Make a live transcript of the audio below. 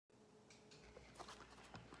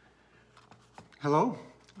Hello,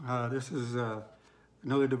 this is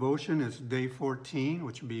another devotion. It's day 14,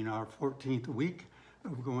 which will be in our 14th week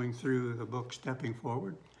of going through the book Stepping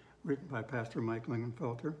Forward, written by Pastor Mike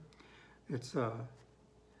Lingenfelter. It's a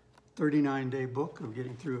 39-day book of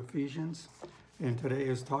getting through Ephesians, and today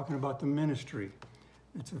is talking about the ministry.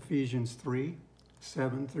 It's Ephesians 3,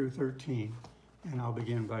 7 through 13, and I'll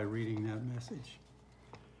begin by reading that message.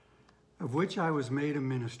 Of which I was made a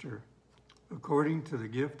minister, according to the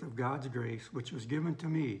gift of God's grace, which was given to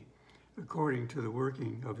me, according to the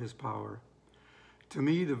working of his power. To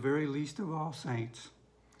me, the very least of all saints,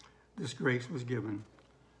 this grace was given,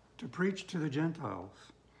 to preach to the Gentiles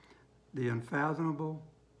the unfathomable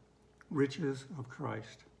riches of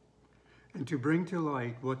Christ, and to bring to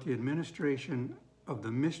light what the administration of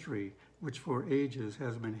the mystery which for ages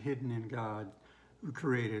has been hidden in God, who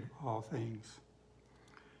created all things,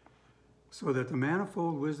 so that the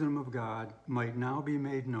manifold wisdom of God might now be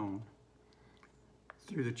made known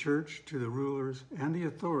through the church to the rulers and the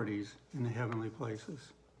authorities in the heavenly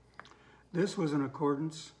places. This was in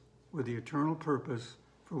accordance with the eternal purpose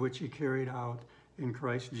for which he carried out in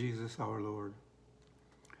Christ Jesus our Lord,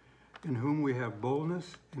 in whom we have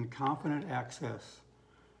boldness and confident access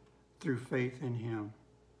through faith in him.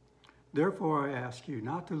 Therefore I ask you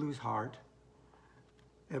not to lose heart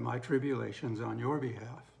at my tribulations on your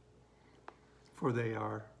behalf, for they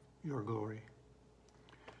are your glory.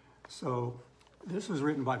 So this was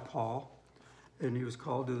written by Paul, and he was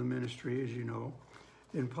called to the ministry, as you know.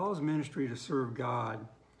 In Paul's ministry to serve God,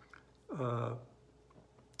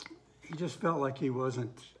 he just felt like he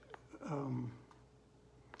wasn't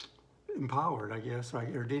empowered, I guess, or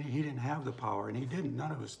he didn't have the power, and he didn't.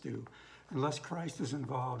 None of us do, unless Christ is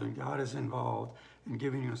involved and God is involved in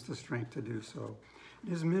giving us the strength to do so.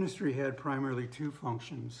 His ministry had primarily two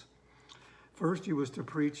functions. First, he was to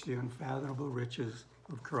preach the unfathomable riches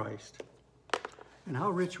of Christ and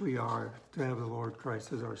how rich we are to have the Lord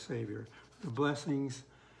Christ as our Savior. The blessings,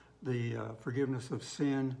 the forgiveness of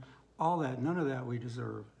sin, all that, none of that we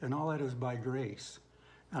deserve, and all that is by grace.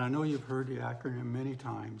 And I know you've heard the acronym many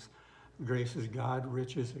times. Grace is God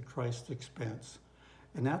riches at Christ's expense.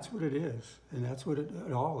 And that's what it is, and that's what it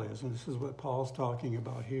all is, and this is what Paul's talking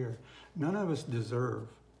about here. None of us deserve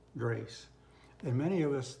grace, and many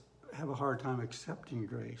of us have a hard time accepting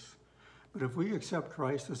grace. But if we accept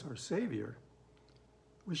Christ as our Savior,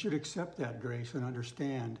 we should accept that grace and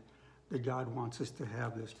understand that God wants us to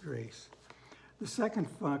have this grace. The second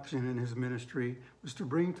function in his ministry was to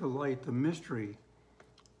bring to light the mystery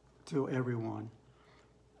to everyone.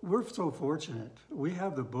 We're so fortunate. We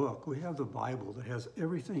have the book, we have the Bible that has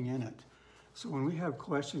everything in it. So when we have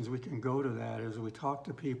questions, we can go to that. As we talk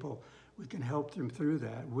to people, we can help them through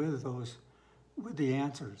that with the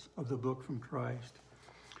answers of the book from Christ.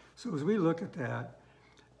 So as we look at that,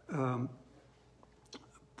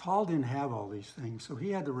 Paul didn't have all these things, so he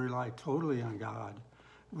had to rely totally on God,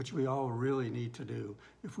 which we all really need to do.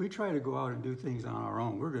 If we try to go out and do things on our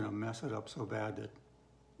own, we're going to mess it up so bad that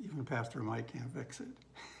even Pastor Mike can't fix it,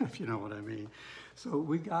 if you know what I mean. So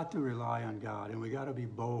we got to rely on God, and we got to be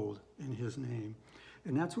bold in his name.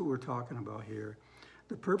 And that's what we're talking about here.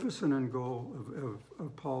 The purpose and end goal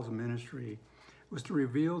of Paul's ministry was to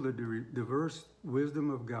reveal the diverse wisdom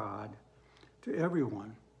of God to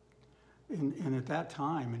everyone. And at that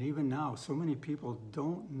time, and even now, so many people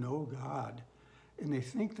don't know God, and they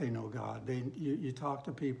think they know God. You talk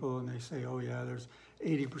to people, and they say, oh yeah, there's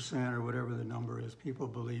 80% or whatever the number is. People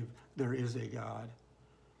believe there is a God,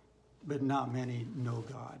 but not many know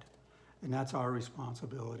God. And that's our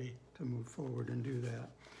responsibility to move forward and do that.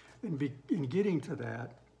 And in getting to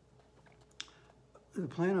that, the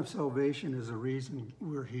plan of salvation is the reason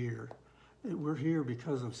we're here. We're here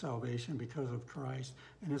because of salvation, because of Christ.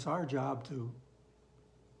 And it's our job to,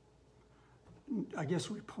 I guess,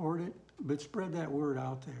 report it, but spread that word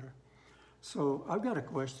out there. So I've got a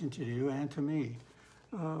question to you and to me.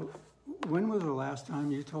 When was the last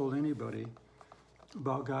time you told anybody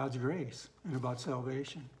about God's grace and about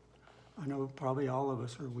salvation? I know probably all of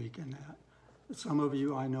us are weak in that. Some of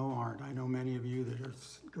you I know aren't. I know many of you that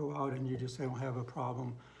go out and you just don't have a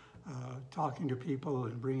problem talking to people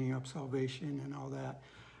and bringing up salvation and all that.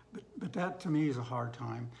 But that to me is a hard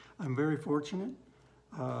time. I'm very fortunate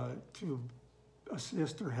to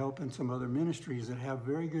assist or help in some other ministries that have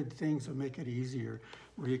very good things that make it easier,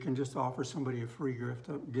 where you can just offer somebody a free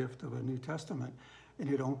gift of a New Testament, and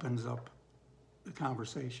it opens up the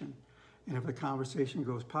conversation. And if the conversation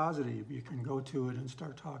goes positive, you can go to it and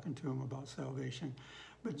start talking to them about salvation.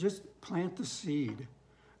 But just plant the seed.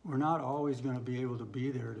 We're not always going to be able to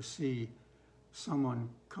be there to see someone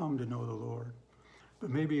come to know the Lord. But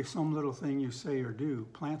maybe some little thing you say or do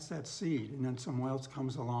plants that seed, and then someone else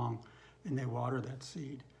comes along and they water that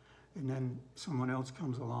seed. And then someone else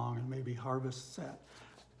comes along and maybe harvests that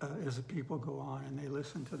as the people go on and they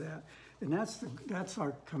listen to that. And that's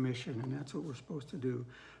our commission, and that's what we're supposed to do.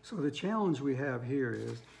 So the challenge we have here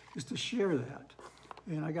is to share that.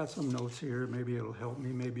 And I got some notes here. Maybe it'll help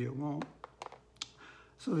me, maybe it won't.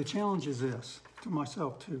 So the challenge is this, to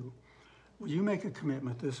myself too. Will you make a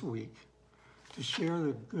commitment this week to share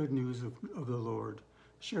the good news of the Lord?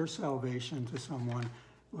 Share salvation to someone,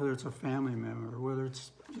 whether it's a family member, whether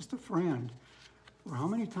it's just a friend. Or how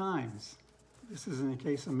many times, this is in the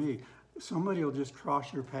case of me, somebody will just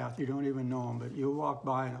cross your path, you don't even know them, but you'll walk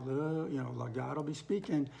by and like God will be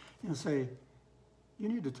speaking and say, you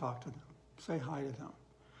need to talk to them, say hi to them,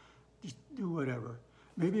 just do whatever.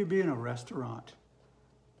 Maybe you'll be in a restaurant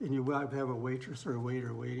and you have a waitress or a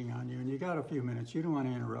waiter waiting on you and you got a few minutes, you don't want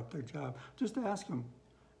to interrupt their job. Just ask them,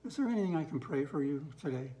 is there anything I can pray for you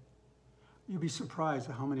today? You'd be surprised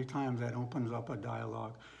at how many times that opens up a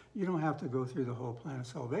dialogue. You don't have to go through the whole plan of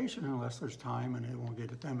salvation unless there's time and it won't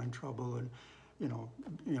get them in trouble and,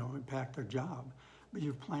 impact their job. But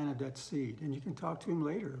you've planted that seed and you can talk to them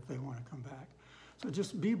later if they want to come back. So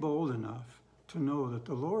just be bold enough to know that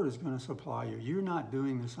the Lord is going to supply you. You're not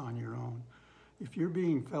doing this on your own. If you're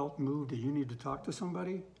being felt moved that you need to talk to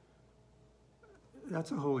somebody, that's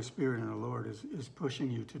the Holy Spirit and the Lord is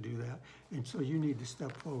pushing you to do that. And so you need to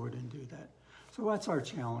step forward and do that. So that's our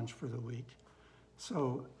challenge for the week.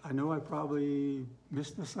 So I know I probably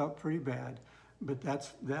messed this up pretty bad, but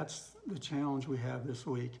that's the challenge we have this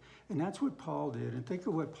week. And that's what Paul did. And think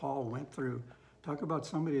of what Paul went through. Talk about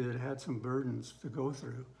somebody that had some burdens to go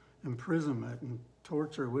through, imprisonment and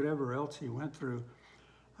torture, whatever else he went through.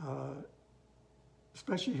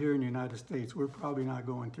 Especially here in the United States, we're probably not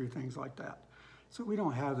going through things like that. So we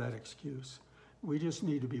don't have that excuse. We just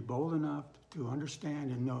need to be bold enough to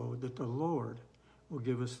understand and know that the Lord will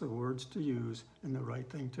give us the words to use and the right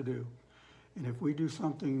thing to do. And if we do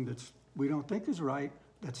something we don't think is right,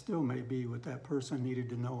 that still may be what that person needed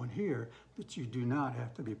to know and hear, that you do not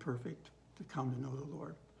have to be perfect to come to know the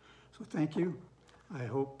Lord. So thank you. I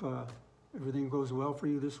hope everything goes well for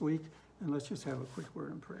you this week. And let's just have a quick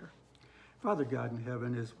word in prayer. Father God in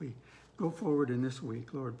heaven, as we go forward in this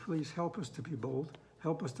week, Lord, please help us to be bold.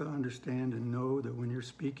 Help us to understand and know that when you're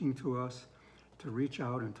speaking to us, to reach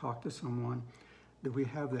out and talk to someone, that we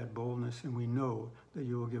have that boldness and we know that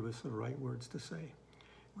you will give us the right words to say.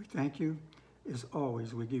 We thank you. As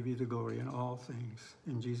always, we give you the glory in all things.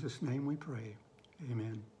 In Jesus' name we pray.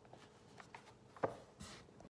 Amen.